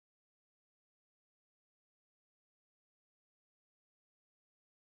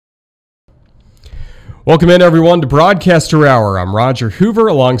Welcome in, everyone, to Broadcaster Hour. I'm Roger Hoover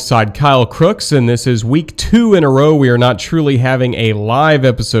alongside Kyle Crooks, and this is week 2 in a row. We are not truly having a live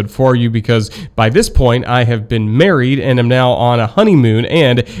episode for you because by this point I have been married and am now on a honeymoon,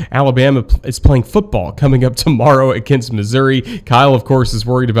 and Alabama is playing football coming up tomorrow against Missouri. Kyle, of course, is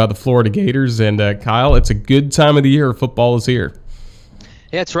worried about the Florida Gators, and Kyle, it's a good time of the year. Football is here.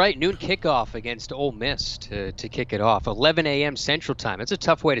 Yeah, that's right. Noon kickoff against Ole Miss to kick it off. 11 a.m. Central Time. That's a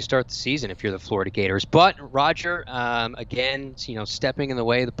tough way to start the season if you're the Florida Gators. But Roger, again, stepping in the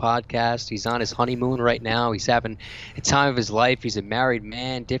way of the podcast. He's on his honeymoon right now. He's having a time of his life. He's a married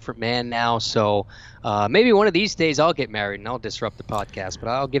man, different man now. So maybe one of these days I'll get married and I'll disrupt the podcast. But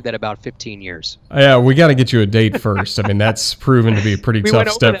I'll give that about 15 years. Yeah, we got to get you a date first. I mean, that's proven to be a pretty tough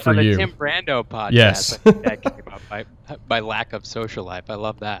step for you. We went over that on the Tim Brando podcast. Yes. I think that came up by lack of social life. I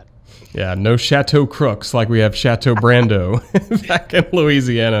love that. Yeah, no Chateau Crooks like we have Chateau Brando back in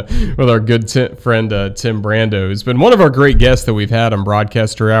Louisiana with our good friend Tim Brando, who's been one of our great guests that we've had on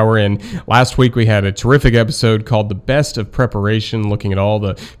Broadcaster Hour. And last week we had a terrific episode called The Best of Preparation, looking at all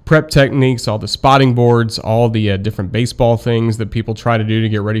the prep techniques, all the spotting boards, all the different baseball things that people try to do to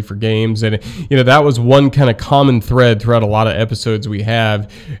get ready for games. And, that was one kind of common thread throughout a lot of episodes we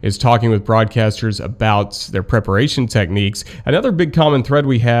have, is talking with broadcasters about their preparation techniques. Another big common thread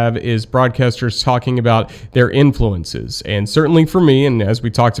we have is broadcasters talking about their influences. And certainly for me, and as we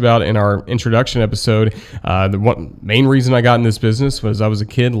talked about in our introduction episode, the main reason I got in this business was I was a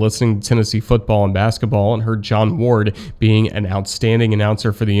kid listening to Tennessee football and basketball and heard John Ward being an outstanding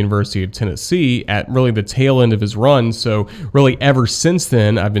announcer for the University of Tennessee at really the tail end of his run. So really ever since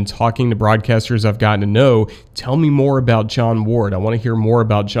then, I've been talking to broadcasters I've gotten to know. Tell me more about John Ward. I want to hear more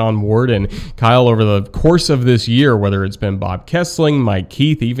about John Ward. And Kyle, over the course of this year, whether it's been Bob Kessling, Mike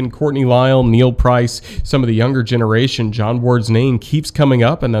Keith, even Courtney Lyle, Neil Price, some of the younger generation, John Ward's name keeps coming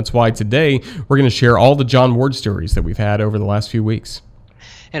up, and that's why today we're going to share all the John Ward stories that we've had over the last few weeks.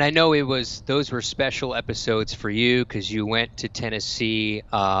 And I know those were special episodes for you because you went to Tennessee,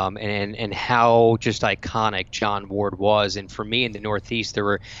 and how just iconic John Ward was. And for me in the Northeast, there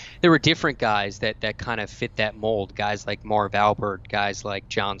were different guys that kind of fit that mold. Guys like Marv Albert, guys like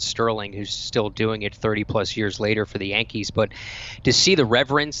John Sterling, who's still doing it 30 plus years later for the Yankees. But to see the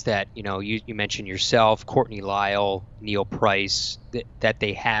reverence that you mentioned yourself, Courtney Lyle, Neil Price, that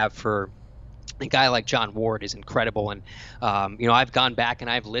they have for a guy like John Ward is incredible. And I've gone back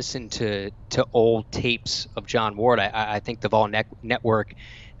and I've listened to old tapes of John Ward. I think the Vol Network,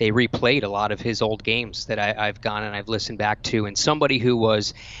 they replayed a lot of his old games that I've gone and I've listened back to. And somebody who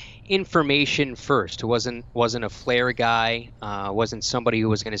was information first, who wasn't a flair guy, wasn't somebody who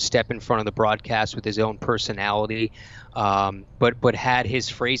was going to step in front of the broadcast with his own personality, but had his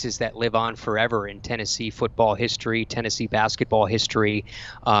phrases that live on forever in Tennessee football history, Tennessee basketball history,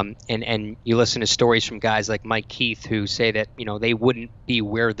 and you listen to stories from guys like Mike Keith who say that they wouldn't be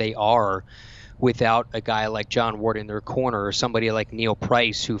where they are without a guy like John Ward in their corner, or somebody like Neil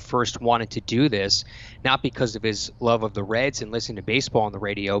Price, who first wanted to do this, not because of his love of the Reds and listening to baseball on the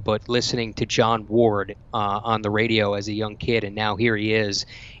radio, but listening to John Ward on the radio as a young kid. And now here he is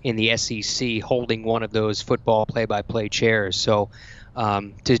in the SEC holding one of those football play-by-play chairs. So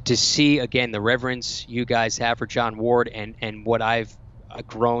to see, again, the reverence you guys have for John Ward and what I've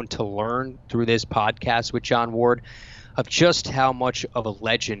grown to learn through this podcast with John Ward, of just how much of a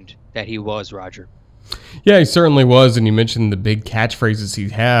legend that he was, Roger. Yeah, he certainly was, and you mentioned the big catchphrases he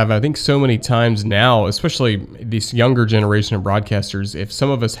have. I think so many times now, especially this younger generation of broadcasters, if some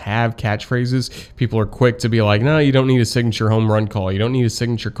of us have catchphrases, people are quick to be like, no, you don't need a signature home run call. You don't need a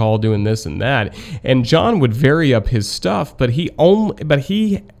signature call doing this and that. And John would vary up his stuff, but he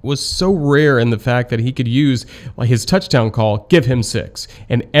was so rare in the fact that he could use like his touchdown call, give him 6.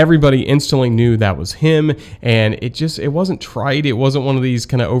 And everybody instantly knew that was him, and it wasn't trite. It wasn't one of these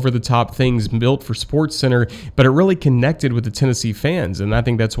kind of over-the-top things built for Sports Center, but it really connected with the Tennessee fans, and I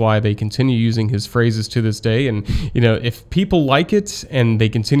think that's why they continue using his phrases to this day. And if people like it and they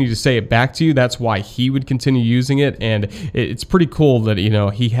continue to say it back to you, that's why he would continue using it. And it's pretty cool that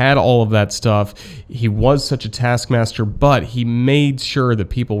he had all of that stuff. He was such a taskmaster, but he made sure that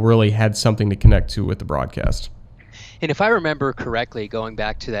people really had something to connect to with the broadcast. And if I remember correctly, going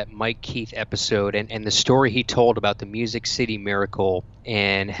back to that Mike Keith episode and the story he told about the Music City Miracle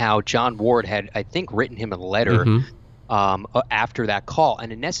and how John Ward had, I think, written him a letter after that call.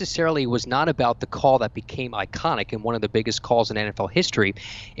 And it necessarily was not about the call that became iconic and one of the biggest calls in NFL history.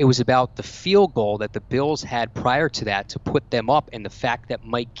 It was about the field goal that the Bills had prior to that to put them up, and the fact that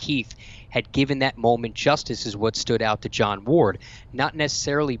Mike Keith had given that moment justice is what stood out to John Ward. Not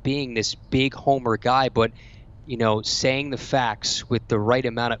necessarily being this big homer guy, but saying the facts with the right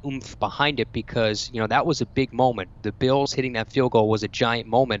amount of oomph behind it, because, that was a big moment. The Bills hitting that field goal was a giant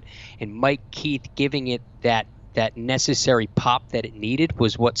moment, and Mike Keith giving it that necessary pop that it needed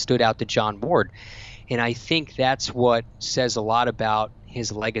was what stood out to John Ward. And I think that's what says a lot about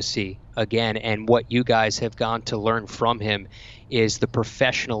his legacy again, and what you guys have gone to learn from him is the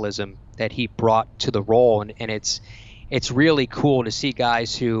professionalism that he brought to the role. And it's really cool to see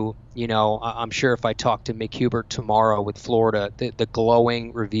guys who, I'm sure if I talk to Mick Hubert tomorrow with Florida, the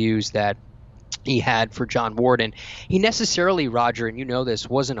glowing reviews that he had for John Ward. And he necessarily, Roger, and this,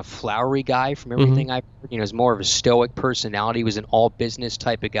 wasn't a flowery guy from everything I've heard. He's more of a stoic personality. He was an all business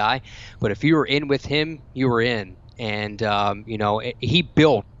type of guy. But if you were in with him, you were in. And, he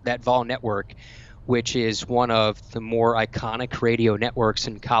built that Vol Network, which is one of the more iconic radio networks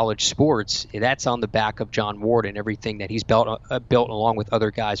in college sports. That's on the back of John Ward and everything that he's built along with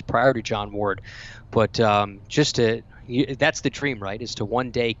other guys prior to John Ward. But that's the dream, right? Is to one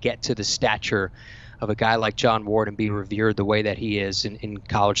day get to the stature of a guy like John Ward and be revered the way that he is in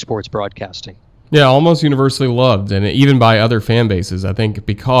college sports broadcasting. Yeah, almost universally loved, and even by other fan bases, I think,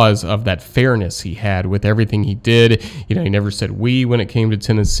 because of that fairness he had with everything he did. He never said we when it came to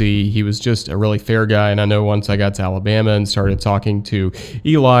Tennessee. He was just a really fair guy, and I know once I got to Alabama and started talking to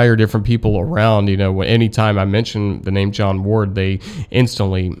Eli or different people around, anytime I mentioned the name John Ward, they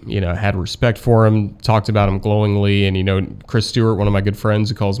instantly, had respect for him, talked about him glowingly. And, Chris Stewart, one of my good friends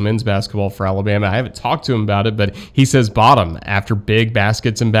who calls men's basketball for Alabama, I haven't talked to him about it, but he says bottom after big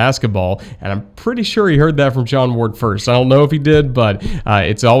baskets in basketball, and I'm pretty sure he heard that from John Ward first. I don't know if he did, but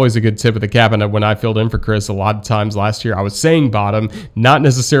it's always a good tip of the cap. And when I filled in for Chris a lot of times last year, I was saying bottom, not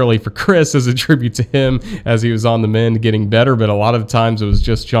necessarily for Chris as a tribute to him as he was on the mend getting better, but a lot of the times it was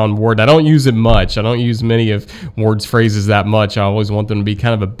just John Ward. I don't use it much. I don't use many of Ward's phrases that much. I always want them to be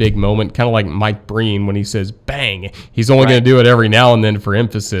kind of a big moment, kind of like Mike Breen when he says bang. He's only going to do it every now and then for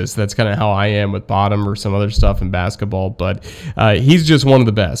emphasis. That's kind of how I am with bottom or some other stuff in basketball, but he's just one of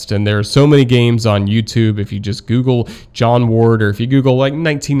the best. And there are so many games on YouTube. If you just Google John Ward, or if you Google like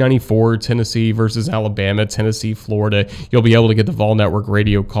 1994 Tennessee versus Alabama, Tennessee, Florida, you'll be able to get the Vol Network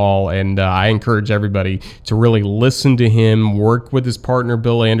radio call. And I encourage everybody to really listen to him, work with his partner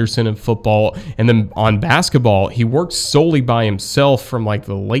Bill Anderson in football. And then on basketball, he worked solely by himself from like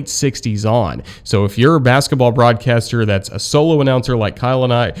the late 60s on. So if you're a basketball broadcaster that's a solo announcer like Kyle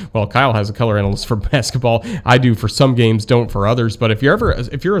and I, well, Kyle has a color analyst for basketball. I do for some games, don't for others. But if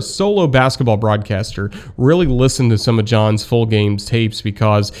you're a solo basketball broadcaster, really listen to some of John's full games tapes,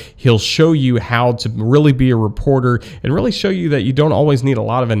 because he'll show you how to really be a reporter and really show you that you don't always need a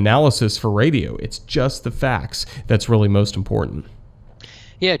lot of analysis for radio. It's just the facts that's really most important.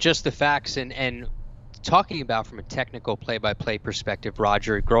 Yeah, just the facts. And talking about from a technical play-by-play perspective,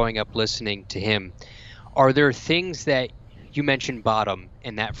 Roger, growing up listening to him, are there things that you mentioned bottom,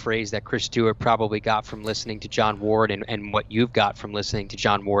 and that phrase that Chris Stewart probably got from listening to John Ward, and what you've got from listening to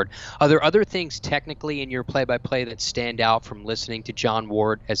John Ward. Are there other things technically in your play-by-play that stand out from listening to John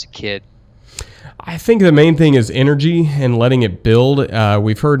Ward as a kid? I think the main thing is energy and letting it build.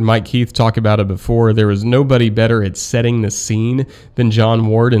 We've heard Mike Keith talk about it before. There was nobody better at setting the scene than John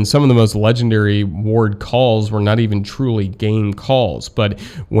Ward, and some of the most legendary Ward calls were not even truly game calls. But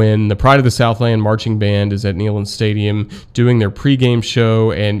when the Pride of the Southland Marching Band is at Neyland Stadium doing their pregame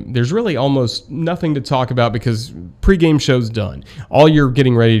show, and there's really almost nothing to talk about because pregame show's done. All you're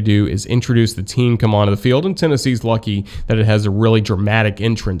getting ready to do is introduce the team, come onto the field, and Tennessee's lucky that it has a really dramatic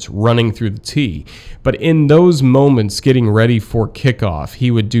entrance running through the tee. But in those moments, getting ready for kickoff,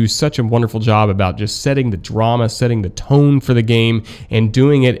 he would do such a wonderful job about just setting the drama, setting the tone for the game, and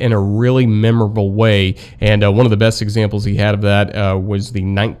doing it in a really memorable way. And one of the best examples he had of that was the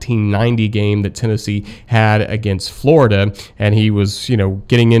 1990 game that Tennessee had against Florida. And he was,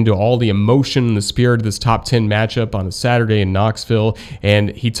 getting into all the emotion and the spirit of this top 10 matchup on a Saturday in Knoxville. And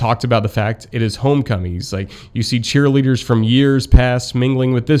he talked about the fact it is homecoming. He's like, you see cheerleaders from years past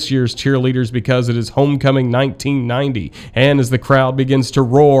mingling with this year's cheerleaders because it is homecoming 1990. And as the crowd begins to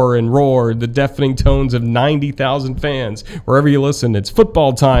roar and roar, the deafening tones of 90,000 fans, wherever you listen, it's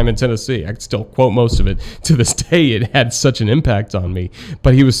football time in Tennessee. I can still quote most of it to this day. It had such an impact on me.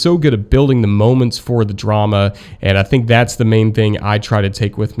 But he was so good at building the moments for the drama, and I think that's the main thing I try to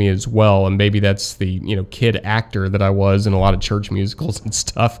take with me as well. And maybe that's the kid actor that I was in a lot of church musicals and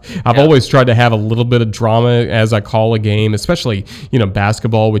stuff. I've always tried to have a little bit of drama as I call a game, especially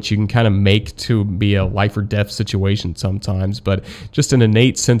basketball, which you can kind of make like to be a life or death situation sometimes, but just an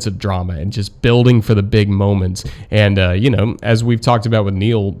innate sense of drama and just building for the big moments. And, as we've talked about with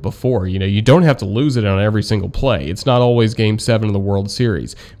Neil before, you don't have to lose it on every single play. It's not always Game 7 of the World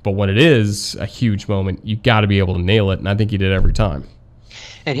Series, but when it is a huge moment, you got to be able to nail it, and I think he did every time.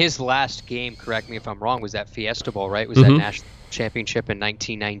 And his last game, correct me if I'm wrong, was that Fiesta Bowl, right? Was that national championship in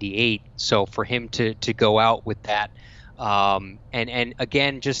 1998. So for him to go out with that, and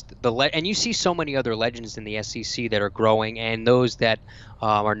again, just and you see so many other legends in the SEC that are growing, and those that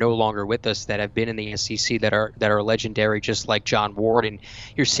are no longer with us that have been in the SEC that are legendary, just like John Ward. And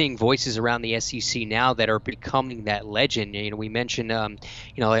you're seeing voices around the SEC now that are becoming that legend. We mentioned a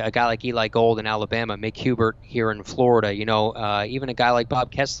guy like Eli Gold in Alabama, Mick Hubert here in Florida. Even a guy like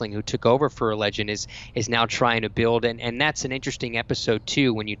Bob Kessling, who took over for a legend, is now trying to build. And that's an interesting episode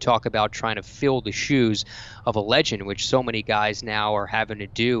too, when you talk about trying to fill the shoes of a legend, which so many guys now are having to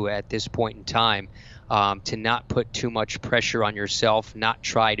do at this point in time. To not put too much pressure on yourself, not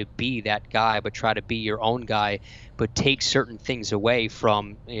try to be that guy, but try to be your own guy, but take certain things away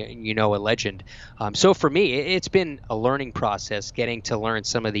from, a legend. So for me, it's been a learning process, getting to learn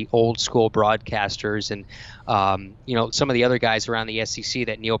some of the old school broadcasters and, some of the other guys around the SEC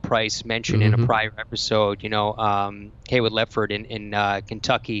that Neil Price mentioned in a prior episode, Haywood Ledford in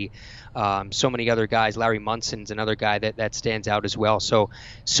Kentucky. So many other guys. Larry Munson's another guy that stands out as well. So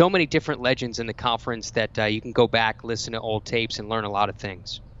many different legends in the conference that you can go back, listen to old tapes, and learn a lot of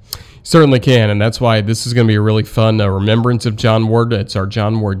things. Certainly can, and that's why this is going to be a really fun remembrance of John Ward. It's our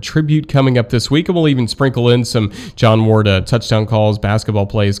John Ward tribute coming up this week, and we'll even sprinkle in some John Ward touchdown calls, basketball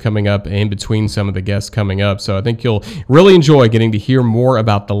plays coming up in between some of the guests coming up. So I think you'll really enjoy getting to hear more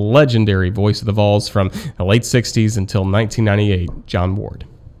about the legendary voice of the Vols from the late 60s until 1998, John Ward.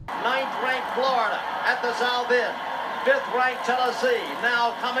 Ninth-ranked Florida at the south end. Fifth-ranked Tennessee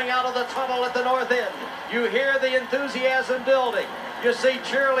now coming out of the tunnel at the north end. You hear the enthusiasm building. You see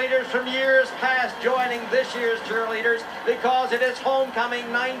cheerleaders from years past joining this year's cheerleaders because it is homecoming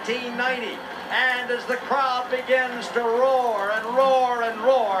 1990. And as the crowd begins to roar and roar and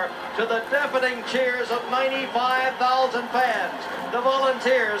roar to the deafening cheers of 95,000 fans, the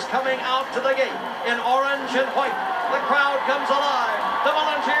Volunteers coming out to the gate in orange and white. The crowd comes alive. The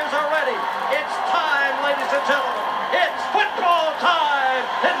Volunteers are ready. It's time, ladies and gentlemen. It's football time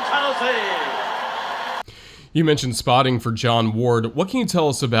in Tennessee. You mentioned spotting for John Ward. What can you tell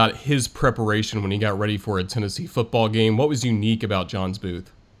us about his preparation when he got ready for a Tennessee football game? What was unique about John's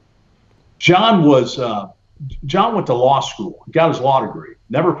booth? John went to law school. He got his law degree.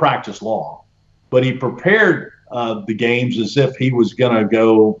 Never practiced law, but he prepared the games as if he was going to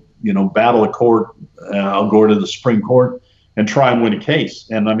go, battle a court, go to the Supreme Court and try and win a case.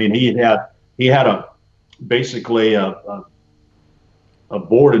 And I mean, he had basically a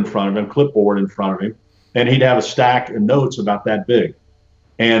board in front of him, clipboard in front of him. And he'd have a stack of notes about that big.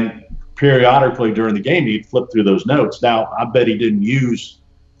 And periodically during the game, he'd flip through those notes. Now, I bet he didn't use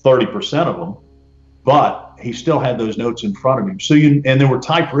 30% of them, but he still had those notes in front of him. And they were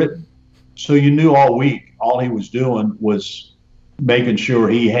typewritten. So you knew all week, all he was doing was making sure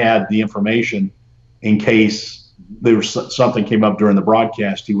he had the information in case there was something came up during the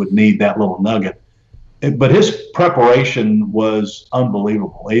broadcast, he would need that little nugget. But his preparation was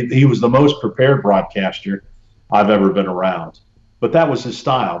unbelievable. He was the most prepared broadcaster I've ever been around. But that was his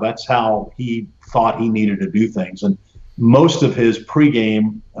style. That's how he thought he needed to do things. And most of his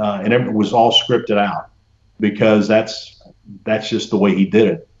pregame and it was all scripted out because that's just the way he did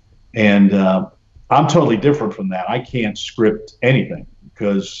it. And I'm totally different from that. I can't script anything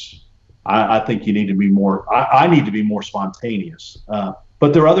because I think you need to be more. I need to be more spontaneous.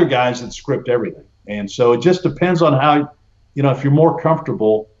 But there are other guys that script everything. And so it just depends on how, if you're more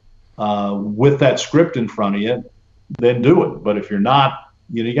comfortable with that script in front of you, then do it. But if you're not,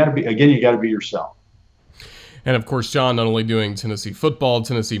 you got to be yourself. And of course, John, not only doing Tennessee football,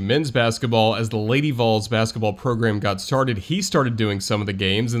 Tennessee men's basketball, as the Lady Vols basketball program got started, he started doing some of the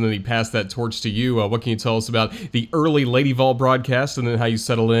games, and then he passed that torch to you. What can you tell us about the early Lady Vol broadcast, and then how you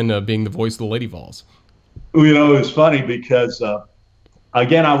settled in being the voice of the Lady Vols? It was funny because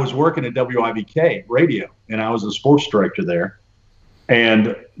again, I was working at WIVK radio, and I was a sports director there.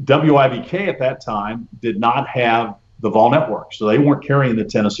 And WIVK at that time did not have the Vol Network, so they weren't carrying the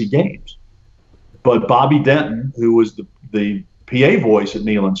Tennessee games. But Bobby Denton, who was the PA voice at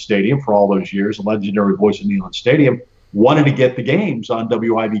Neyland Stadium for all those years, a legendary voice at Neyland Stadium, wanted to get the games on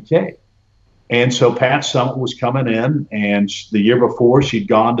WIVK. And so Pat Summitt was coming in, and the year before she'd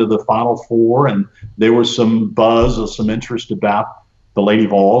gone to the Final Four, and there was some buzz or some interest about the Lady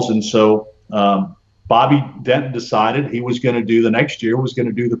Vols. And so Bobby Denton decided he was going to do the next year was going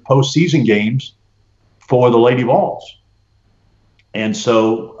to do the postseason games for the Lady Vols. And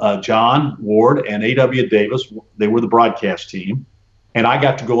so John Ward and A.W. Davis, they were the broadcast team. And I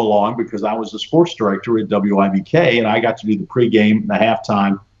got to go along because I was the sports director at WIBK, and I got to do the pregame, the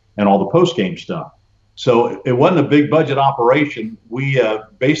halftime, and all the postgame stuff. So it wasn't a big budget operation. We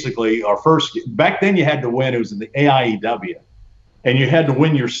basically, our first, back then you had to win, it was in the AIEW, and you had to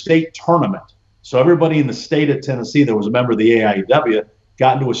win your state tournament. So everybody in the state of Tennessee that was a member of the AIEW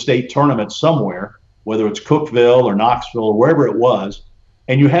got into a state tournament somewhere, whether it's Cookeville or Knoxville or wherever it was,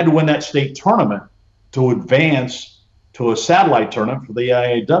 and you had to win that state tournament to advance to a satellite tournament for the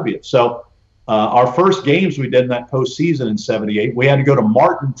AIAW. So our first games we did in that postseason in '78, we had to go to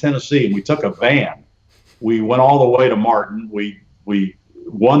Martin, Tennessee, and we took a van. We went all the way to Martin. We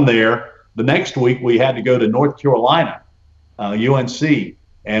won there. The next week we had to go to North Carolina, UNC,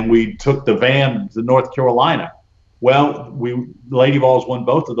 and we took the van to North Carolina. Well, Lady Vols won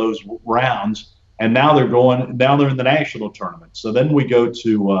both of those rounds, and now they're in the national tournament. So then we go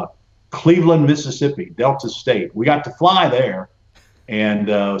to Cleveland, Mississippi, Delta State. We got to fly there, and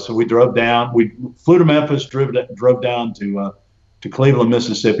so we drove down. We flew to Memphis, drove down to Cleveland,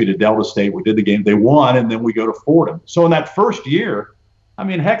 Mississippi, to Delta State. We did the game. They won, and then we go to Fordham. So in that first year, I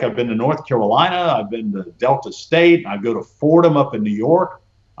mean, heck, I've been to North Carolina. I've been to Delta State. I go to Fordham up in New York.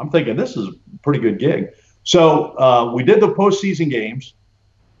 I'm thinking this is a pretty good gig. So we did the postseason games,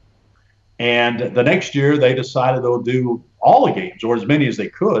 and the next year they decided they'll do all the games, or as many as they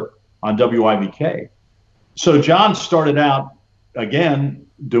could, on WIBK. So John started out again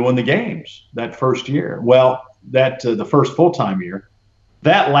doing the games that first year. Well, the first full-time year,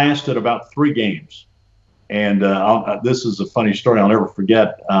 that lasted about 3 games. And this is a funny story I'll never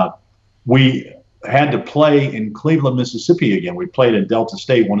forget. We had to play in Cleveland, Mississippi again. We played at Delta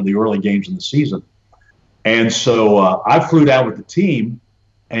State, one of the early games in the season. And so I flew down with the team,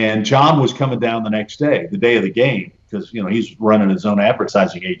 and John was coming down the next day, the day of the game, because he's running his own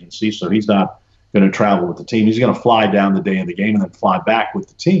advertising agency, so he's not going to travel with the team. He's going to fly down the day of the game and then fly back with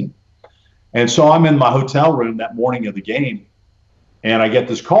the team. And so I'm in my hotel room that morning of the game, and I get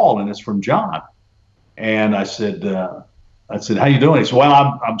this call, and it's from John. And I said, how you doing? He said,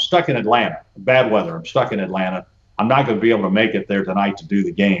 well, I'm stuck in Atlanta. Bad weather. I'm stuck in Atlanta. I'm not going to be able to make it there tonight to do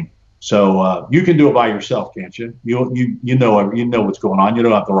the game. So you can do it by yourself, can't you? You know what's going on. You know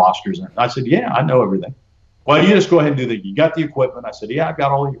about the rosters. And I said, yeah, I know everything. Well, you just go ahead and you got the equipment. I said, yeah, I've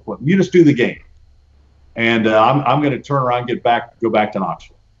got all the equipment. You just do the game. And I'm going to turn around, go back to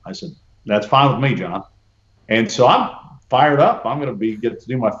Knoxville. I said, that's fine with me, John. And so I'm fired up. I'm going to get to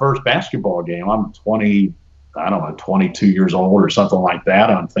do my first basketball game. I'm 22 years old or something like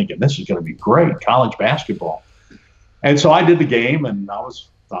that. And I'm thinking, this is going to be great, college basketball. And so I did the game, and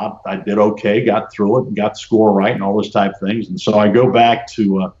thought I did okay, got through it, and got the score right and all those type of things. And so I go back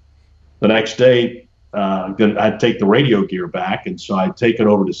to the next day. I'd take the radio gear back, and so I'd take it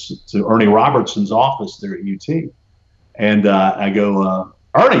over to Ernie Robertson's office there at UT. And I go,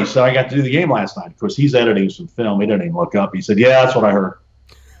 Ernie, so I got to do the game last night. Of course, he's editing some film. He didn't even look up. He said, yeah, that's what I heard.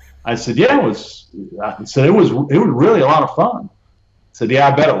 I said, yeah, it was really a lot of fun. I said, yeah,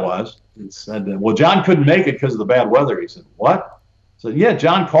 I bet it was. He said, well, John couldn't make it because of the bad weather. He said, what? I said, yeah,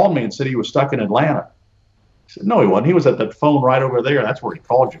 John called me and said he was stuck in Atlanta. He said, no, he wasn't. He was at that phone right over there. That's where he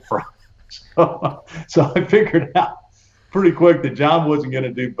called you from. So I figured out pretty quick that John wasn't going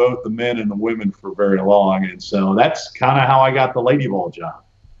to do both the men and the women for very long. And so that's kind of how I got the Lady Vol job.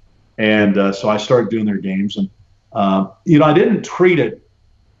 And so I started doing their games. And, I didn't treat it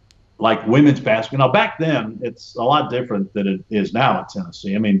like women's basketball. Now, back then, it's a lot different than it is now in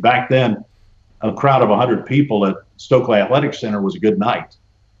Tennessee. I mean, back then, a crowd of 100 people at Stokely Athletic Center was a good night.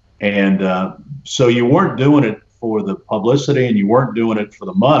 And so you weren't doing it for the publicity, and you weren't doing it for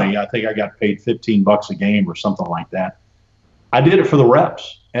the money. I think I got paid $15 a game or something like that. I did it for the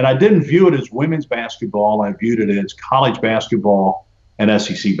reps, and I didn't view it as women's basketball. I viewed it as college basketball and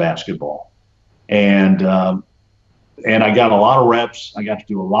SEC basketball. And I got a lot of reps. I got to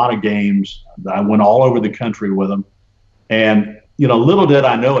do a lot of games. I went all over the country with them. And, little did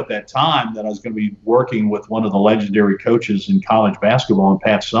I know at that time that I was going to be working with one of the legendary coaches in college basketball,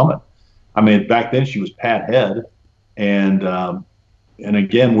 Pat Summitt. I mean, back then she was Pat Head. And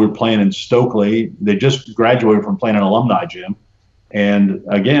again, we were playing in Stokely. They just graduated from playing an alumni gym. And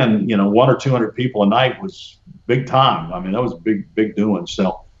again, 100 or 200 people a night was big time. I mean, that was big doing.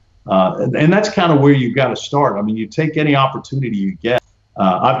 So, and that's kind of where you've got to start. I mean, you take any opportunity you get.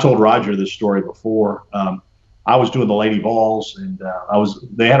 I've told Roger this story before. I was doing the Lady Vols, and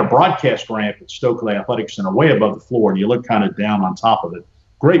they had a broadcast ramp at Stokely Athletic Center way above the floor, and you look kind of down on top of it.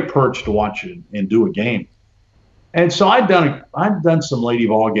 great perch to watch it and do a game. And so I'd done some Lady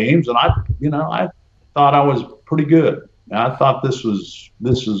Vol games, and I thought I was pretty good. I thought this was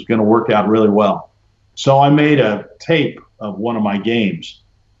going to work out really well. So I made a tape of one of my games,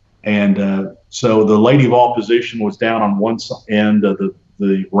 and so the Lady Vol position was down on one end of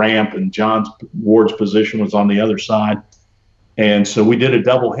the ramp, and John Ward's position was on the other side. And so we did a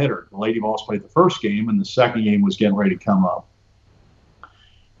double hitter. The Lady Vols played the first game, and the second game was getting ready to come up.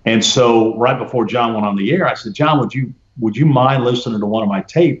 And so right before John went on the air, I said, John, would you mind listening to one of my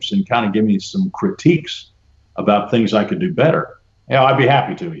tapes and kind of give me some critiques about things I could do better? Yeah, I'd be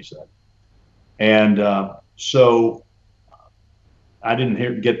happy to, he said. And so I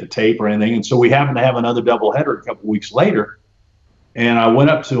didn't get the tape or anything. And so we happened to have another doubleheader a couple weeks later. And I went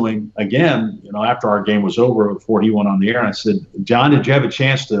up to him again, after our game was over, before he went on the air. And I said, John, did you have a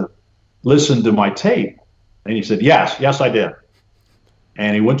chance to listen to my tape? And he said, yes, I did.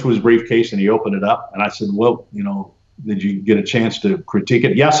 And he went to his briefcase and he opened it up. And I said, well, did you get a chance to critique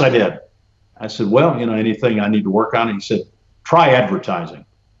it? Yes, I did. I said, well, anything I need to work on? And he said, try advertising,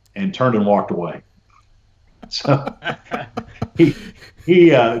 and turned and walked away. So he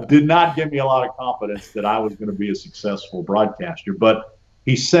did not give me a lot of confidence that I was going to be a successful broadcaster, but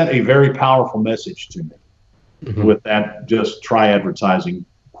he sent a very powerful message to me with that just try advertising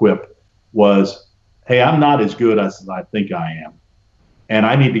quip was, hey, I'm not as good as I think I am, and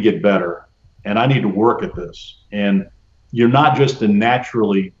I need to get better, and I need to work at this. And you're not just a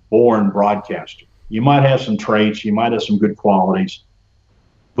naturally born broadcaster. You might have some traits, you might have some good qualities,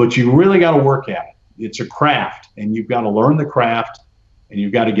 but you really got to work at it. It's a craft, and you've got to learn the craft, and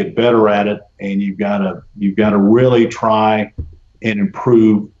you've got to get better at it, and you've got to really try and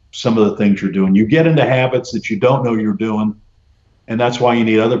improve some of the things you're doing. You get into habits that you don't know you're doing, and that's why you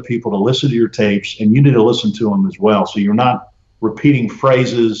need other people to listen to your tapes, and you need to listen to them as well, so you're not repeating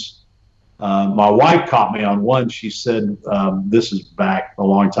phrases. My wife caught me on one. She said, this is back a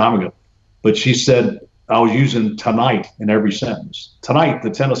long time ago, but she said I was using tonight in every sentence. Tonight, the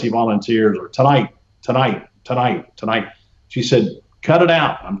Tennessee Volunteers, or tonight. She said, cut it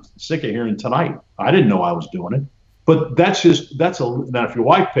out. I'm sick of hearing tonight. I didn't know I was doing it. But now if your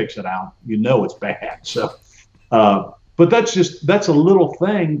wife picks it out, it's bad. So, but that's a little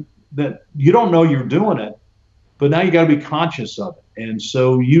thing that you don't know you're doing it, but now you got to be conscious of it. And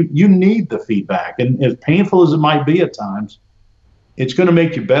so you need the feedback. And as painful as it might be at times, it's going to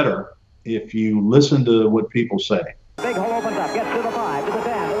make you better if you listen to what people say. Big hole opens up, gets to the 5, to the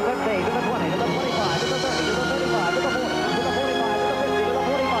 10, to the 15, to the 20, to the 25, to the 30, to the 35, to the 40, to the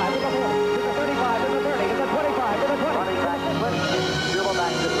 45, to the 50, to the 45, to the 40, to the 35, to the 30, to the 25, to the 20. Running back to Clinton, Shula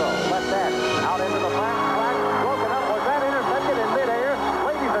back to throw. Left end, out into the flat, broken up. Was that intercepted in midair?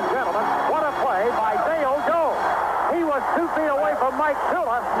 Ladies and gentlemen, what a play by Dale Jones. He was 2 feet away from Mike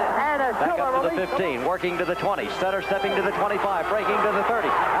Shula, and as back Shula up to the 15, working to the 20, Stutter stepping to the 25, breaking to the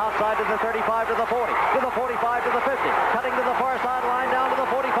 30, outside to the 35, to the 40, to the 45, to the 50, cutting to the far sideline, down to the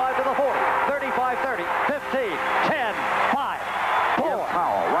 45, to the 40, 35, 30, 15, 10, 5, 4,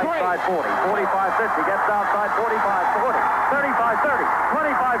 Powell, right 3, side 40, 45, 50, gets outside 45, 40, 35, 30,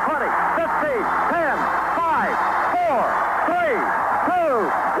 25, 20, 15, 10, 5, 4, 3,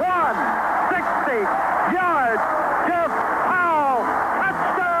 2, 1, 60 yards. Jeff Powell,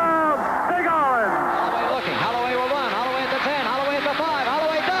 touchdown, Big Island. Holloway looking, Holloway will run, Holloway at the 10, Holloway at the 5,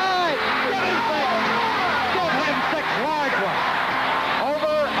 Holloway dives, give him 6 large ones,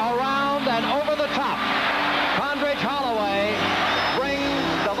 over, around, and over the top. Condridge Holloway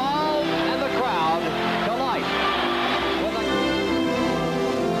brings the ball and the crowd to life.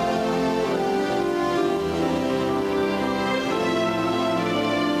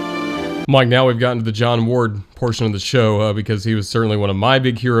 Mike, now we've gotten to the John Ward portion of the show because he was certainly one of my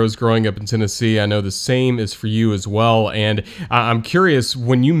big heroes growing up in Tennessee. I know the same is for you as well. And I'm curious,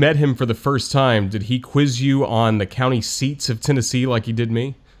 when you met him for the first time, did he quiz you on the county seats of Tennessee like he did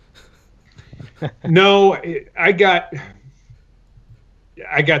me? No, I got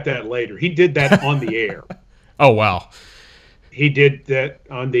that later. He did that on the air. Oh, wow. He did that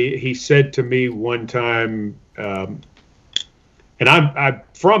he said to me one time, and I'm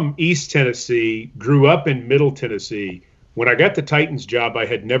from East Tennessee, grew up in Middle Tennessee. When I got the Titans job, I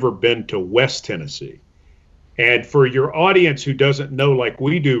had never been to West Tennessee. And for your audience who doesn't know like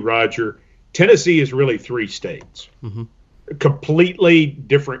we do, Roger, Tennessee is really 3 states. Mm-hmm. Completely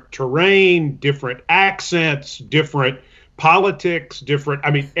different terrain, different accents, different politics,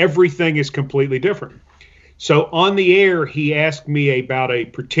 everything is completely different. So on the air, he asked me about a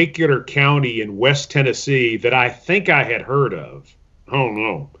particular county in West Tennessee that I think I had heard of. I don't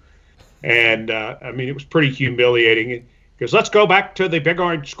know. And, it was pretty humiliating Because let's go back to the big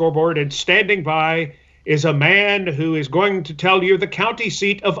orange scoreboard, and standing by is a man who is going to tell you the county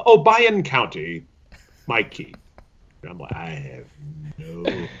seat of Obion County, Mike Keith. And I'm like, I have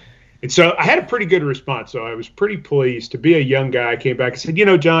no. And so I had a pretty good response. So I was pretty pleased to be a young guy. I came back and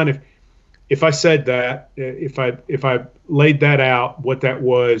said, John, if I said that, if I laid that out, what that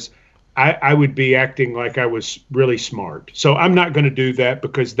was, I would be acting like I was really smart. So I'm not going to do that,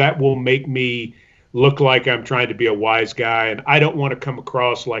 because that will make me look like I'm trying to be a wise guy. And I don't want to come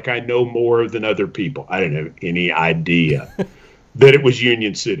across like I know more than other people. I didn't have any idea that it was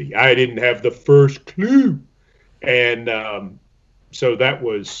Union City. I didn't have the first clue. And so that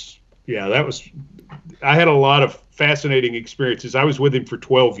was, I had a lot of fascinating experiences. I was with him for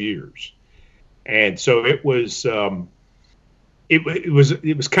 12 years. And so it was,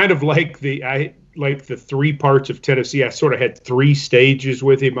 it was kind of like the three parts of Tennessee. I sort of had three stages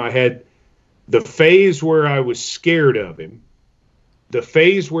with him. I had the phase where I was scared of him, the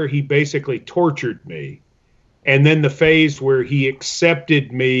phase where he basically tortured me, and then the phase where he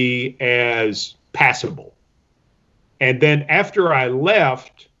accepted me as passable. And then after I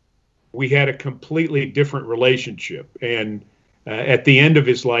left, we had a completely different relationship. And at the end of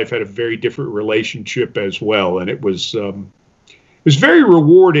his life, had a very different relationship as well. And it was very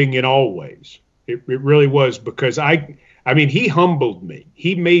rewarding in all ways. It really was, because I mean, he humbled me.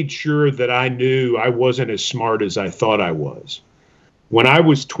 He made sure that I knew I wasn't as smart as I thought I was. When I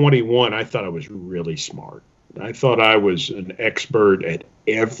was 21, I thought I was really smart. I thought I was an expert at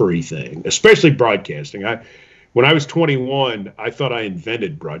everything, especially broadcasting. When I was 21, I thought I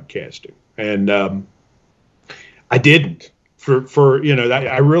invented broadcasting, and I didn't.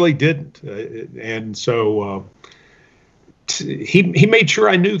 I really didn't. And so he made sure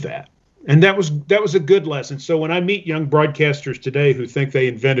I knew that. And that was a good lesson. So when I meet young broadcasters today who think they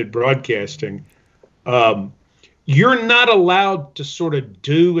invented broadcasting, you're not allowed to sort of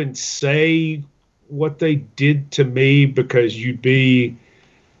do and say what they did to me, because you'd be,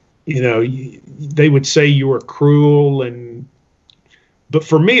 they would say you were cruel. But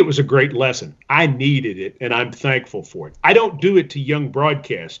for me, it was a great lesson. I needed it, and I'm thankful for it. I don't do it to young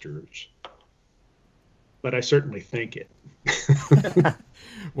broadcasters, but I certainly think it.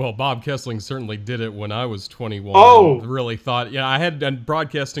 Well, Bob Kessling certainly did it when I was 21. Oh, really thought, I had a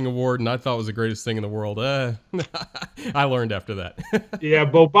broadcasting award, and I thought it was the greatest thing in the world. I learned after that. Yeah,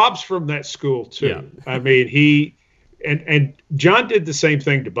 well, Bob's from that school too. Yeah. I mean, he and John did the same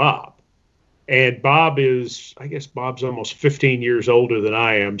thing to Bob. And Bob's almost 15 years older than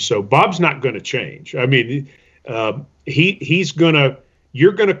I am, so Bob's not going to change. I mean, you're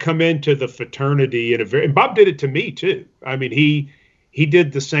going to come into the fraternity and Bob did it to me too. I mean, he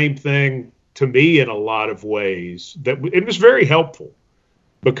did the same thing to me in a lot of ways. It was very helpful,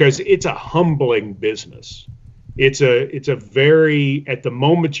 because it's a humbling business. It's a very, at the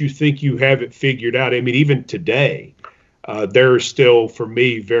moment you think you have it figured out. I mean, even today, there are still, for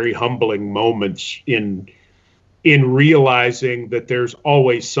me, very humbling moments in realizing that there's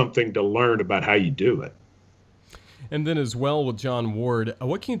always something to learn about how you do it. And then as well with John Ward,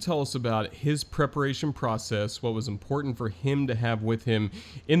 what can you tell us about his preparation process? What was important for him to have with him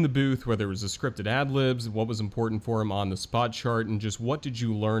in the booth, whether it was the scripted ad-libs, what was important for him on the spot chart, and just what did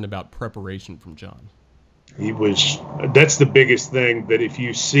you learn about preparation from John? That's the biggest thing, that if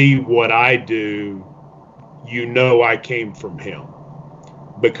you see what I do, I came from him,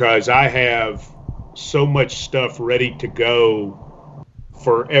 because I have so much stuff ready to go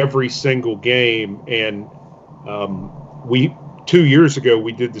for every single game. And 2 years ago,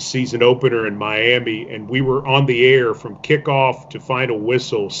 we did the season opener in Miami, and we were on the air from kickoff to final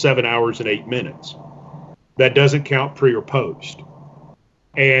whistle 7 hours and 8 minutes. That doesn't count pre or post.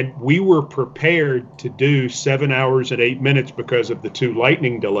 And we were prepared to do 7 hours and 8 minutes because of the 2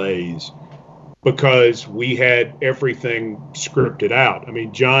 lightning delays, because we had everything scripted out. I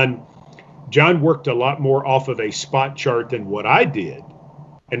mean, John worked a lot more off of a spot chart than what I did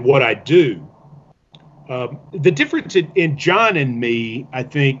and what I do. The difference in John and me, I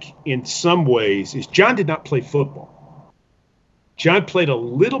think, in some ways, is John did not play football. John played a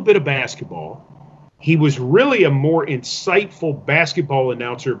little bit of basketball. He was really a more insightful basketball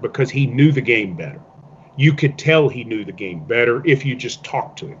announcer because he knew the game better. You could tell he knew the game better if you just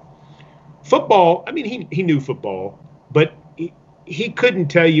talked to him. Football, I mean, he knew football, but he couldn't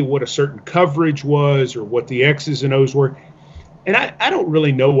tell you what a certain coverage was or what the X's and O's were. And I don't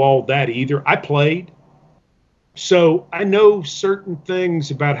really know all that either. I played. So I know certain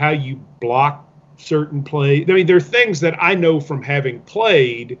things about how you block certain plays. I mean, there are things that I know from having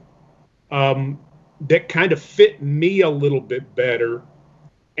played that kind of fit me a little bit better.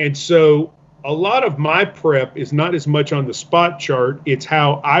 And so a lot of my prep is not as much on the spot chart. It's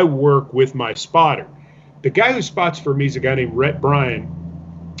how I work with my spotter. The guy who spots for me is a guy named Rhett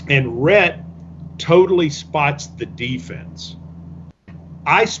Bryan, and Rhett totally spots the defense.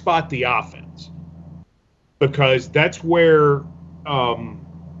 I spot the offense because that's where,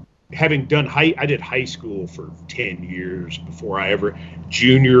 having done I did high school for 10 years before I ever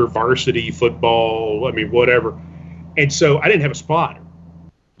junior varsity football, I mean, whatever. And so I didn't have a spotter.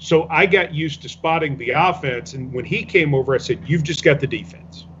 So I got used to spotting the offense. And when he came over, I said, you've just got the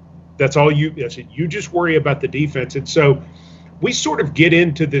defense. That's all I said, you just worry about the defense. And so we sort of get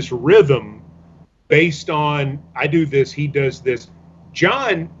into this rhythm based on, I do this, he does this.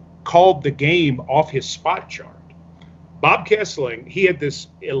 John called the game off his spot chart. Bob Kessling, he had this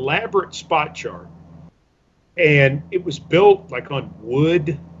elaborate spot chart, and it was built like on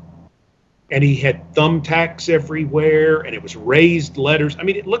wood, and he had thumbtacks everywhere, and it was raised letters. I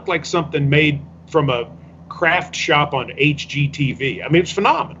mean, it looked like something made from a craft shop on HGTV. I mean, it was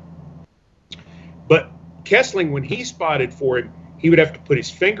phenomenal. But Kessling, when he spotted for him, he would have to put his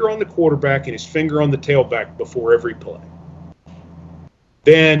finger on the quarterback and his finger on the tailback before every play.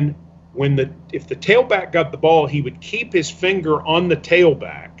 Then if the tailback got the ball, he would keep his finger on the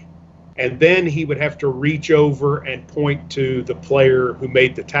tailback, and then he would have to reach over and point to the player who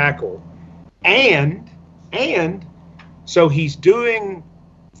made the tackle. And so he's doing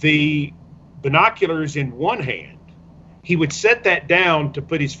the binoculars in one hand. He would set that down to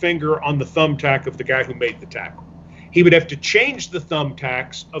put his finger on the thumbtack of the guy who made the tackle. He would have to change the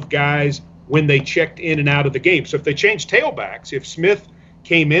thumbtacks of guys when they checked in and out of the game. So if they changed tailbacks, if Smith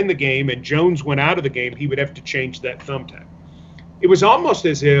came in the game and Jones went out of the game, he would have to change that thumbtack. It was almost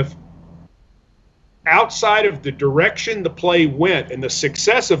as if outside of the direction the play went and the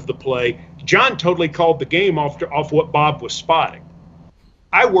success of the play, John totally called the game off what Bob was spotting.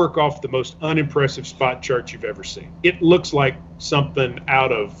 I work off the most unimpressive spot chart you've ever seen. It looks like something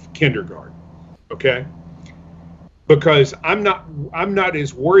out of kindergarten, okay? Because I'm not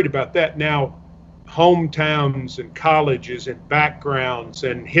as worried about that. Now, hometowns and colleges and backgrounds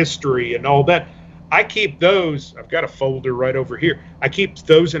and history and all that, I keep those. I've got a folder right over here. I keep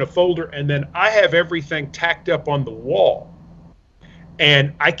those in a folder, and then I have everything tacked up on the wall.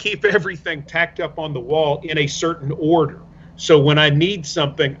 And I keep everything tacked up on the wall in a certain order. So when I need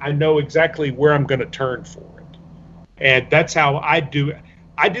something, I know exactly where I'm going to turn for it. And that's how I do it.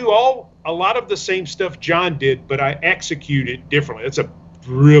 I do a lot of the same stuff John did, but I execute it differently. That's a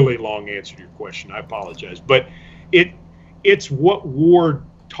really long answer to your question. I apologize. But it's what Ward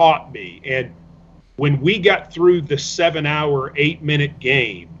taught me. And when we got through the 7-hour, 8-minute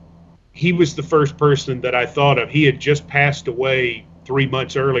game, he was the first person that I thought of. He had just passed away 3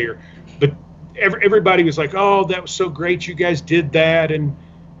 months earlier. But everybody was like, oh, that was so great. You guys did that. And,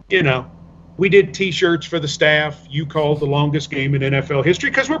 you know, we did T-shirts for the staff. You called the longest game in NFL history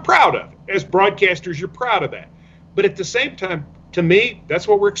because we're proud of it. As broadcasters, you're proud of that. But at the same time, to me, that's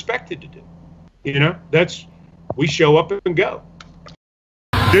what we're expected to do. You know, we show up and go.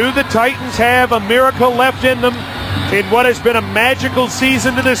 Do the Titans have a miracle left in them in what has been a magical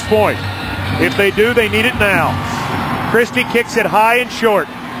season to this point? If they do, they need it now. Christie kicks it high and short.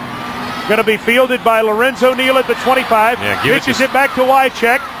 Going to be fielded by Lorenzo Neal at the 25. Yeah, pitches it back to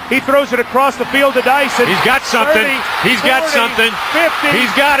Wycheck. He throws it across the field to Dyson. He's got something. 30, He's 40, got something. 50.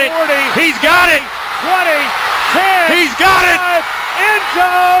 He's got it. 40, He's got it. 20, 10. He's got it. End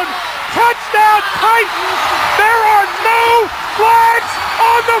zone. Touchdown Titans. There are no flags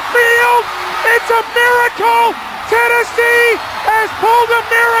on the field. It's a miracle. Tennessee has pulled a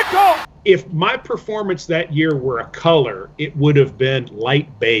miracle. If my performance that year were a color, it would have been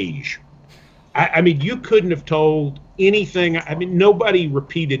light beige. I mean, you couldn't have told anything. I mean, nobody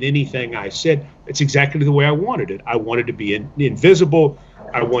repeated anything I said. It's exactly the way I wanted it. I wanted to be invisible.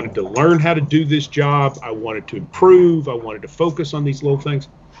 I wanted to learn how to do this job. I wanted to improve. I wanted to focus on these little things.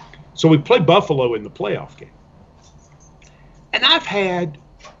 So we played Buffalo in the playoff game. And I've had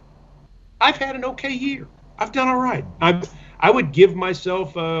an okay year. I've done all right. I would give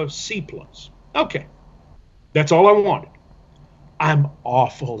myself a C+. Okay. That's all I wanted. I'm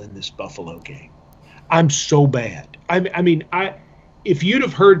awful in this Buffalo game. I'm so bad. I mean, if you'd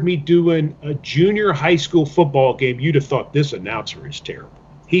have heard me doing a junior high school football game, you'd have thought this announcer is terrible.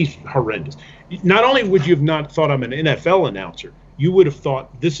 He's horrendous. Not only would you have not thought I'm an NFL announcer, you would have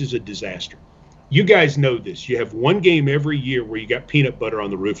thought this is a disaster. You guys know this. You have one game every year where you got peanut butter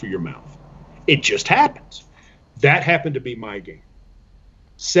on the roof of your mouth. It just happens. That happened to be my game.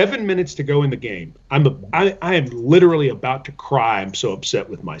 7 minutes to go in the game. I am literally about to cry. I'm so upset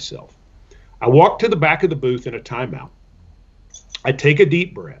with myself. I walk to the back of the booth in a timeout. I take a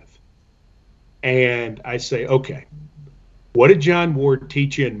deep breath. And I say, okay, what did John Ward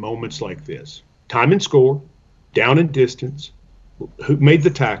teach you in moments like this? Time and score, down and distance, who made the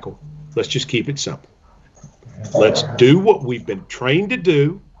tackle. Let's just keep it simple. Let's do what we've been trained to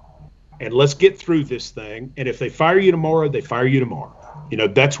do, and let's get through this thing. And if they fire you tomorrow, they fire you tomorrow. You know,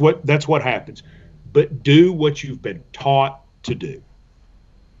 that's what happens. But do what you've been taught to do.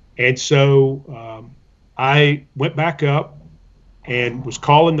 And so I went back up and was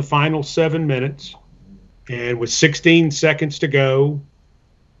calling the final 7 minutes. And with 16 seconds to go,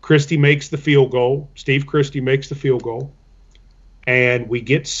 Christie makes the field goal. Steve Christie makes the field goal. And we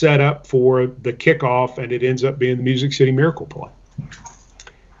get set up for the kickoff, and it ends up being the Music City Miracle play.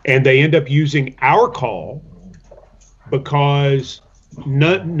 And they end up using our call because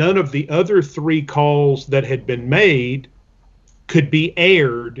none of the other 3 calls that had been made could be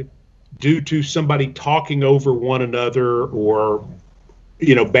aired due to somebody talking over one another or,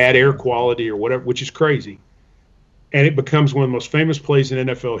 you know, bad air quality or whatever, which is crazy. And it becomes one of the most famous plays in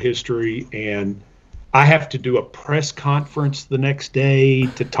NFL history. And I have to do a press conference the next day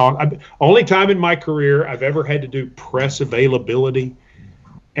to talk. Only time in my career I've ever had to do press availability.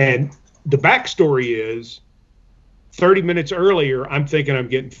 And the backstory is 30 minutes earlier, I'm thinking I'm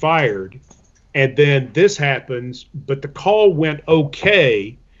getting fired. And then this happens, but the call went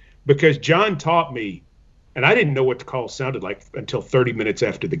okay because John taught me, and I didn't know what the call sounded like until 30 minutes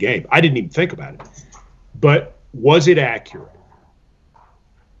after the game. I didn't even think about it. But was it accurate?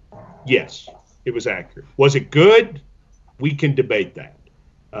 Yes, it was accurate. Was it good? We can debate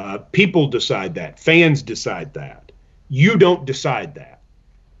that. People decide that. Fans decide that. You don't decide that.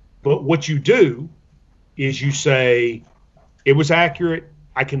 But what you do is you say, it was accurate,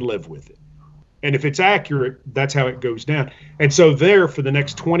 I can live with it. And if it's accurate, that's how it goes down. And so there, for the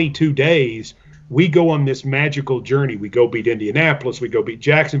next 22 days, we go on this magical journey. We go beat Indianapolis. We go beat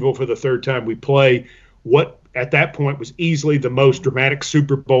Jacksonville for the 3rd time. We play what at that point was easily the most dramatic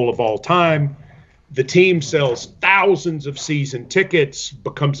Super Bowl of all time. The team sells thousands of season tickets,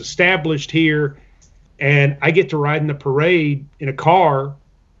 becomes established here. And I get to ride in the parade in a car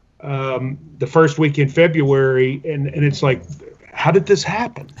the first week in February. And it's like, how did this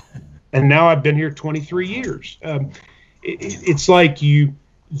happen? And now I've been here 23 years. It's like you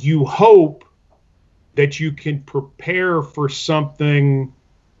hope that you can prepare for something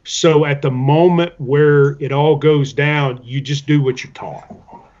so at the moment where it all goes down, you just do what you're taught.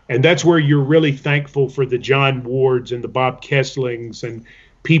 And that's where you're really thankful for the John Wards and the Bob Kesslings and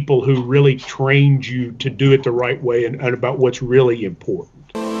people who really trained you to do it the right way and about what's really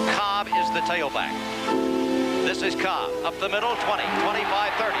important. Cobb is the tailback. This is Cobb, up the middle, 20,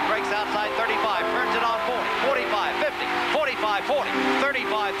 25, 30, breaks outside 35, turns it on 40, 45, 50, 45, 40,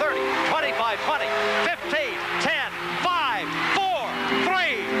 35, 30, 25, 20, 15, 10, 5, 4,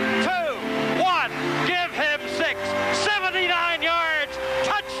 3, 2, 1, give him 6, 79 yards,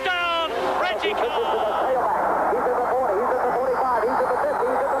 touchdown, Reggie Cobb.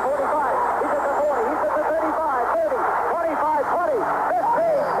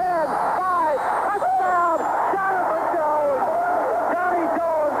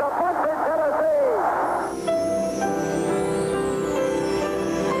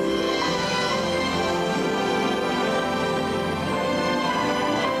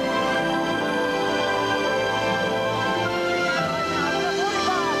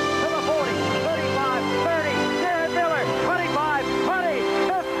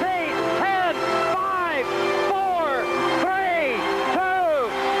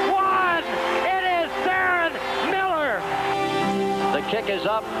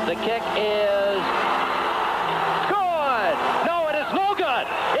 Up. The kick is good. No, it is no good.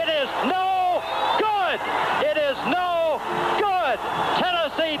 It is no good. It is no good.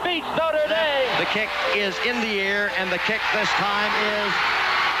 Tennessee beats Notre Dame. The kick is in the air, and the kick this time is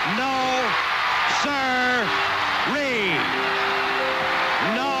no, sir-ree.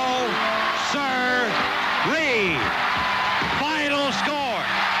 No, sir-ree. Final score,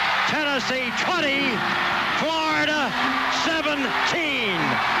 Tennessee 20, Florida 17.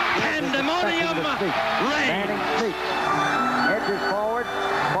 Pandemonium reigns. Edges forward,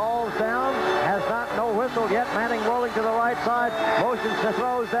 balls down, has not no whistle yet. Manning rolling to the right side, motions to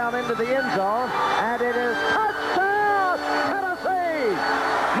throws down into the end zone, and it is touchdown, Tennessee.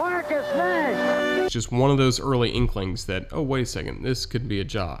 Marcus Nash. It's just one of those early inklings that, oh, wait a second, this could be a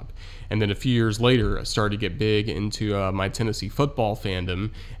job. And then a few years later, I started to get big into my Tennessee football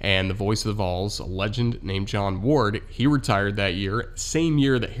fandom, and the voice of the Vols, a legend named John Ward, he retired that year, same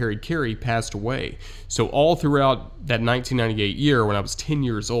year that Harry Carey passed away. So all throughout that 1998 year, when I was 10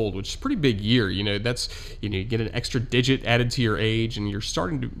 years old, which is a pretty big year, you know, that's, you know, you get an extra digit added to your age, and you're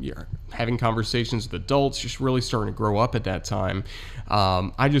starting to, having conversations with adults, just really starting to grow up at that time.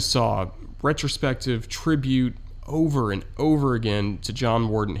 I just saw retrospective tribute over and over again to John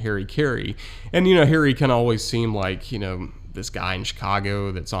Ward and Harry Carey. And, Harry kind of always seemed like, this guy in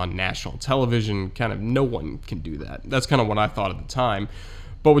Chicago that's on national television, kind of no one can do that. That's kind of what I thought at the time.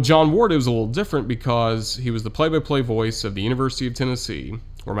 But with John Ward, it was a little different because he was the play-by-play voice of the University of Tennessee,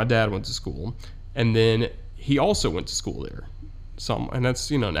 where my dad went to school. And then he also went to school there. And that's,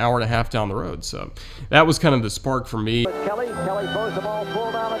 an hour and a half down the road. So that was kind of the spark for me. Kelly throws the ball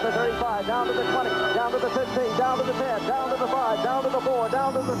full down at the 35, down to the 20, down to the 15, down to the 10, down to the 5, down to the 4,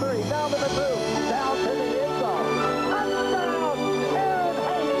 down to the 3, down to the 2, down to the end zone. Touchdown! Aaron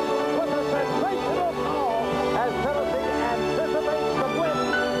Hayes with a sensational call as Tennessee anticipates the win.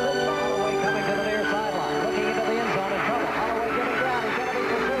 Holloway coming to the near sideline, looking into the end zone in trouble. Holloway getting down, he's going to be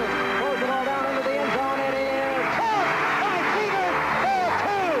pursued. Throws it all down into the end zone. It is caught by Severs for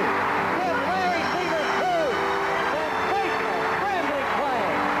 2. Give Larry Severs 2. Sensational scrambling play.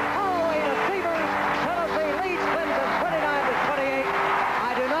 Holloway to Severs. Tennessee leads Clemson 29-28.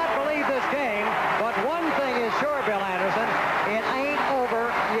 I do not believe this game, but one thing is sure, Bill Anderson, it ain't over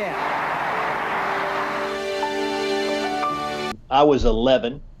yet. I was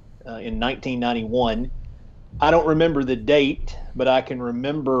 11 in 1991. I don't remember the date, but I can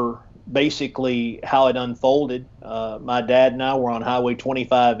remember basically how it unfolded. My dad and I were on Highway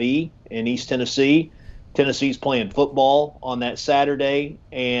 25E in East Tennessee. Tennessee's playing football on that Saturday,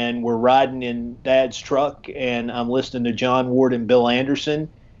 and we're riding in Dad's truck, and I'm listening to John Ward and Bill Anderson.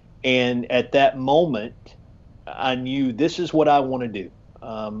 And at that moment, I knew this is what I want to do.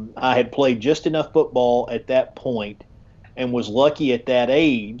 I had played just enough football at that point and was lucky at that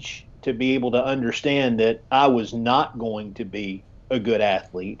age to be able to understand that I was not going to be a good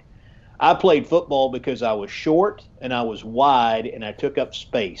athlete. I played football because I was short and I was wide and I took up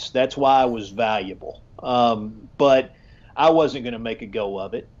space. That's why I was valuable. But I wasn't going to make a go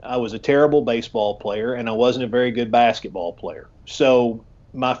of it. I was a terrible baseball player and I wasn't a very good basketball player. So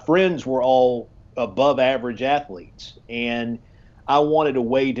my friends were all above average athletes, and I wanted a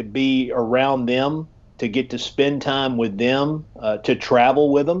way to be around them, to get to spend time with them, to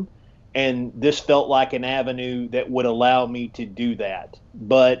travel with them. And this felt like an avenue that would allow me to do that.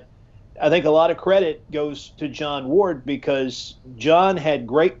 But I think a lot of credit goes to John Ward because John had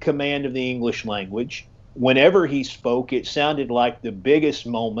great command of the English language. Whenever he spoke, it sounded like the biggest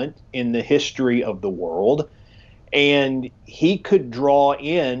moment in the history of the world. And he could draw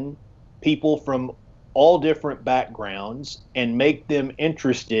in people from all different backgrounds and make them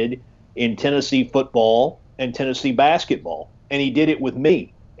interested in Tennessee football and Tennessee basketball. And he did it with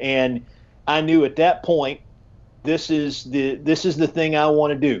me. And I knew at that point, this is the thing I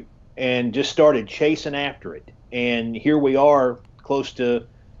want to do, and just started chasing after it. And here we are close to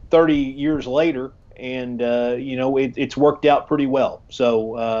 30 years later, and it's worked out pretty well.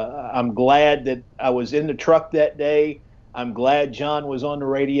 So I'm glad that I was in the truck that day. I'm glad John was on the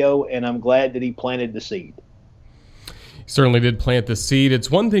radio, and I'm glad that he planted the seed. Certainly did plant the seed. It's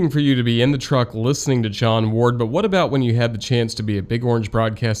one thing for you to be in the truck listening to John Ward, but what about when you had the chance to be at Big Orange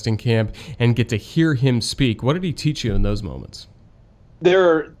Broadcasting Camp and get to hear him speak? What did he teach you in those moments?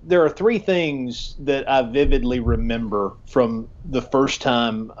 There are 3 things that I vividly remember from the first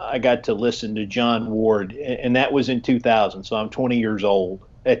time I got to listen to John Ward, and that was in 2000, so I'm 20 years old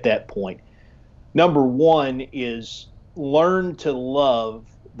at that point. Number 1 is learn to love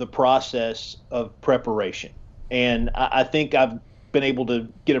the process of preparation. And I think I've been able to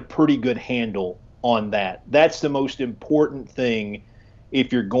get a pretty good handle on that. That's the most important thing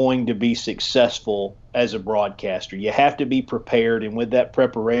if you're going to be successful as a broadcaster. You have to be prepared, and with that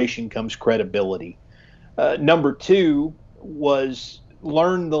preparation comes credibility. Number 2 was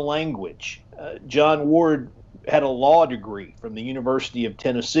learn the language. John Ward had a law degree from the University of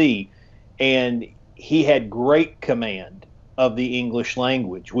Tennessee, and he had great command of the English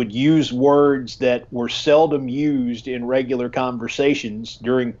language, would use words that were seldom used in regular conversations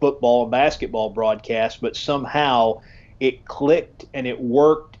during football and basketball broadcasts, but somehow it clicked and it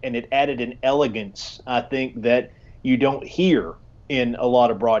worked and it added an elegance, I think, that you don't hear in a lot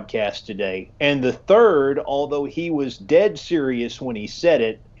of broadcasts today. And the third, although he was dead serious when he said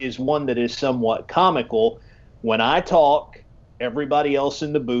it, is one that is somewhat comical. When I talk, everybody else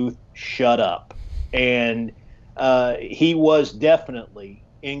in the booth, shut up. And he was definitely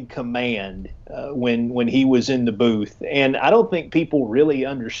in command when he was in the booth. And I don't think people really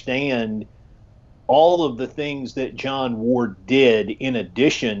understand all of the things that John Ward did in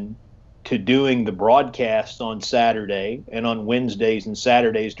addition to doing the broadcasts on Saturday and on Wednesdays and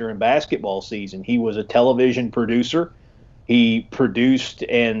Saturdays during basketball season. He was a television producer. He produced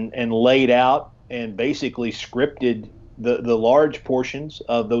and laid out and basically scripted the large portions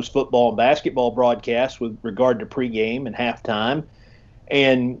of those football and basketball broadcasts with regard to pregame and halftime.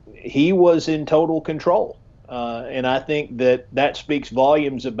 And he was in total control. And I think that speaks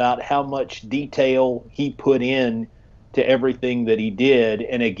volumes about how much detail he put in to everything that he did.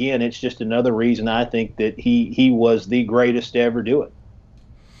 And again, it's just another reason I think that he was the greatest to ever do it.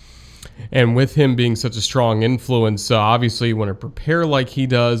 And with him being such a strong influence, obviously you want to prepare like he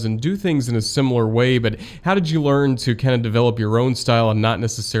does and do things in a similar way. But how did you learn to kind of develop your own style and not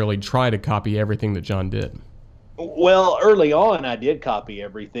necessarily try to copy everything that John did? Well, early on, I did copy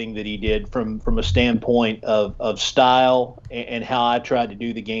everything that he did from a standpoint of style and how I tried to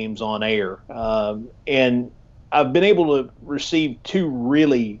do the games on air. And I've been able to receive two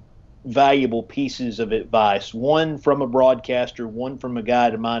really valuable pieces of advice, one from a broadcaster, one from a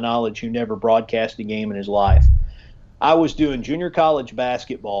guy, to my knowledge, who never broadcast a game in his life. I was doing junior college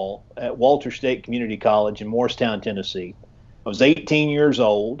basketball at Walter State Community College in Morristown, Tennessee. I was 18 years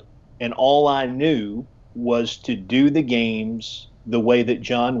old, and all I knew was to do the games the way that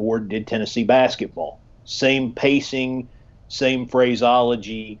John Ward did Tennessee basketball. Same pacing, same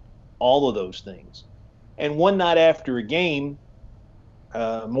phraseology, all of those things. And one night after a game,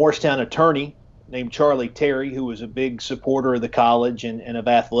 Morristown attorney named Charlie Terry, who was a big supporter of the college and of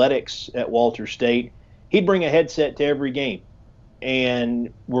athletics at Walter State, he'd bring a headset to every game.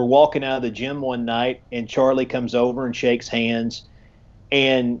 And we're walking out of the gym one night, and Charlie comes over and shakes hands.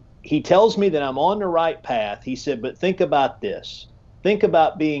 And he tells me that I'm on the right path. He said, but think about this. Think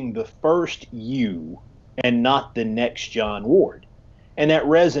about being the first you and not the next John Ward. And that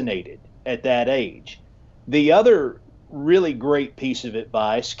resonated at that age. The other really great piece of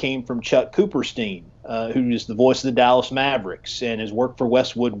advice came from Chuck Cooperstein, who is the voice of the Dallas Mavericks and has worked for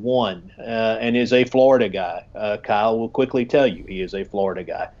Westwood One and is a Florida guy. Kyle will quickly tell you he is a Florida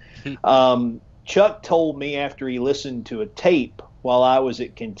guy. Chuck told me after he listened to a tape while I was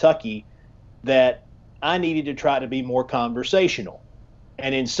at Kentucky that I needed to try to be more conversational.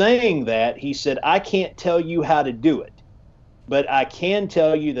 And in saying that, he said, I can't tell you how to do it, but I can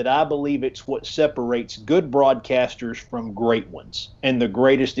tell you that I believe it's what separates good broadcasters from great ones. And the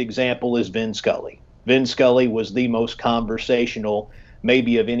greatest example is Vin Scully. Vin Scully was the most conversational,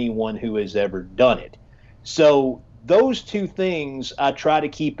 maybe, of anyone who has ever done it. So those two things I try to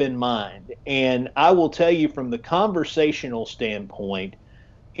keep in mind. And I will tell you, from the conversational standpoint,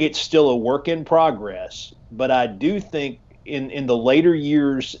 it's still a work in progress. But I do think in the later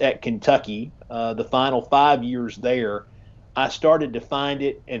years at Kentucky, the final 5 years there, I started to find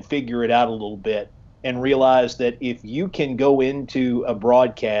it and figure it out a little bit and realize that if you can go into a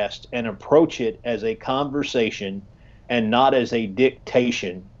broadcast and approach it as a conversation and not as a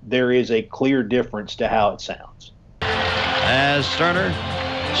dictation, there is a clear difference to how it sounds. As Sterner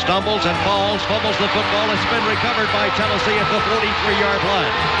stumbles and falls, fumbles the football, it's been recovered by Tennessee at the 43-yard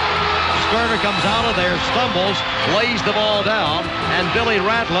line. Sterner comes out of there, stumbles, lays the ball down, and Billy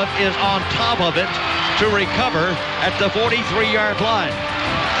Ratliff is on top of it to recover at the 43-yard line.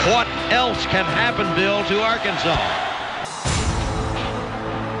 What else can happen, Bill, to Arkansas?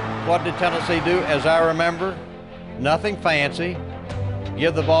 What did Tennessee do, as I remember? Nothing fancy.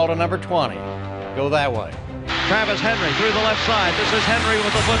 Give the ball to number 20. Go that way. Travis Henry through the left side. This is Henry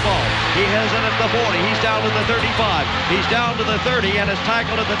with the football. He has it at the 40. He's down to the 35. He's down to the 30 and is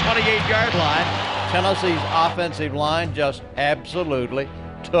tackled at the 28-yard line. Tennessee's offensive line just absolutely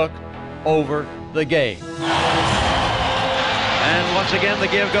took over the game. And once again,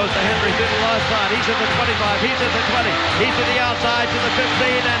 the give goes to Henry through the left side. He's at the 25. He's at the 20. He's to the outside to the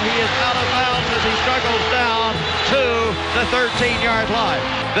 15, and he is out of bounds as he struggles down to the 13-yard line.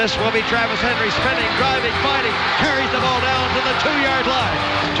 This will be Travis Henry spinning, driving, fighting, carries the ball down to the 2-yard line.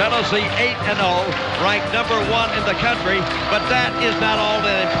 Tennessee 8-0, ranked number 1 in the country, but that is not all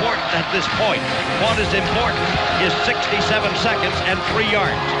that important at this point. What is important is 67 seconds and 3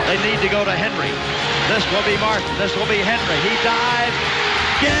 yards. They need to go to Henry. This will be Martin. This will be Henry. He dives.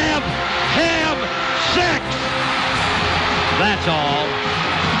 Give him 6. That's all.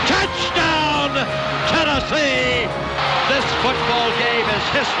 Touchdown, Tennessee. This football game is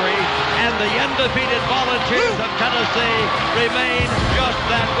history, and the undefeated Volunteers of Tennessee remain just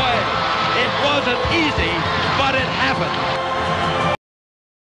that way. It wasn't easy, but it happened.